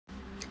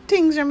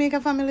Things Jamaica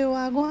family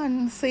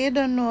wagwan. So you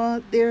don't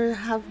know there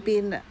have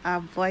been a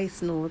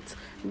voice note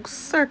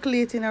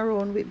circulating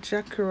around with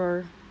Jah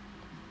Cure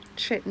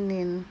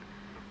threatening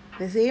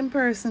the same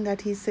person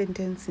that he's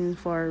sentencing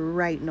for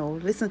right now.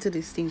 Listen to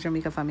this thing,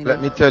 Jamaica family. Let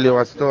me tell you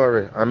a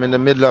story. I'm in the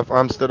middle of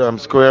Amsterdam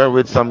Square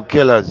with some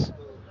killers.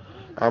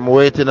 I'm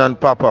waiting on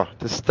Papa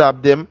to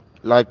stab them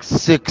like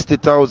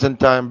 60,000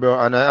 times, bro,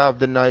 and I have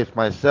the knife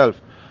myself.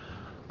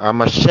 I'm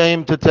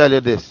ashamed to tell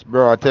you this,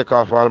 bro. I take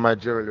off all my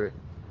jewelry.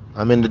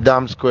 I'm in the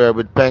damn square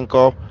with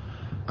Penko,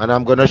 and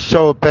I'm gonna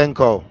show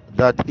Penko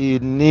that he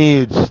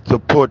needs to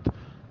put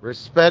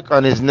respect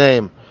on his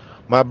name.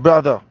 My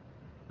brother,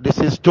 this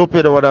is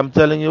stupid what I'm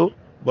telling you,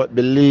 but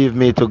believe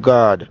me to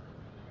God,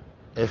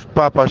 if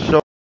Papa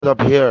shows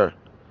up here,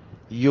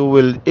 you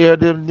will hear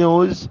the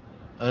news,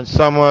 and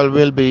someone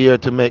will be here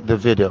to make the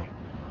video.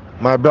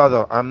 My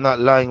brother, I'm not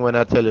lying when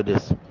I tell you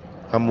this.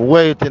 I'm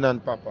waiting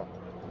on Papa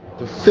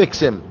to fix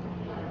him.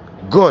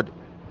 Good.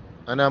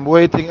 And I'm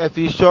waiting if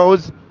he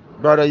shows,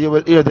 brother, you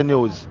will hear the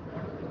news.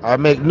 I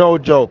make no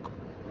joke.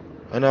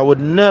 And I would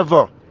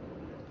never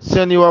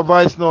send you a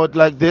voice note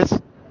like this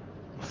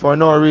for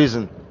no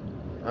reason.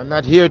 I'm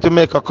not here to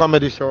make a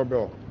comedy show,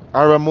 bro,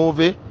 or a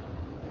movie,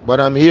 but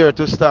I'm here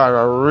to start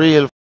a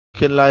real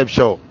fucking live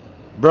show.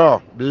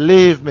 Bro,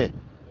 believe me,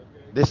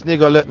 this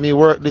nigga let me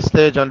work this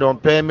stage and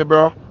don't pay me,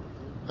 bro.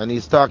 And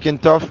he's talking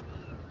tough.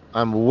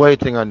 I'm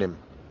waiting on him.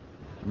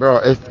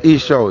 Bro, if he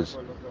shows,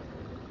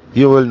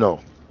 you will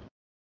know.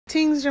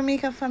 Things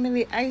Jamaica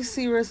family, I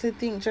seriously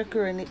think Jah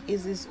Cure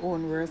is his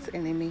own worst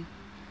enemy.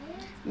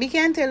 Me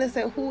can tell us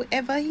that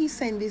whoever he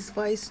sent this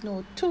voice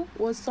note to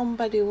was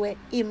somebody where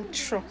him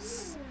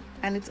trust.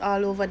 And it's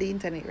all over the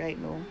internet right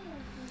now.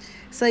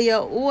 So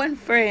your own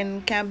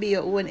friend can be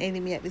your own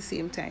enemy at the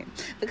same time.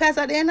 Because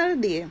at the end of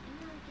the day,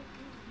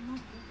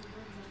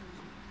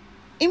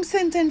 him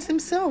sentenced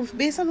himself.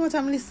 Based on what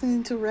I'm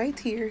listening to right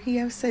here, he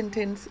has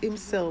sentenced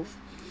himself.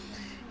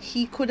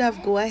 He could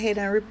have go ahead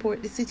and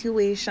report the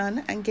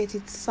situation and get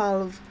it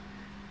solved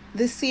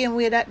the same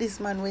way that this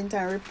man went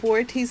and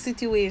report his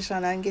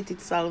situation and get it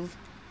solved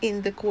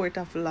in the court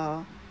of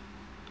law.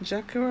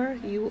 Jah Cure,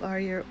 you are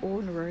your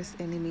own worst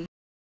enemy.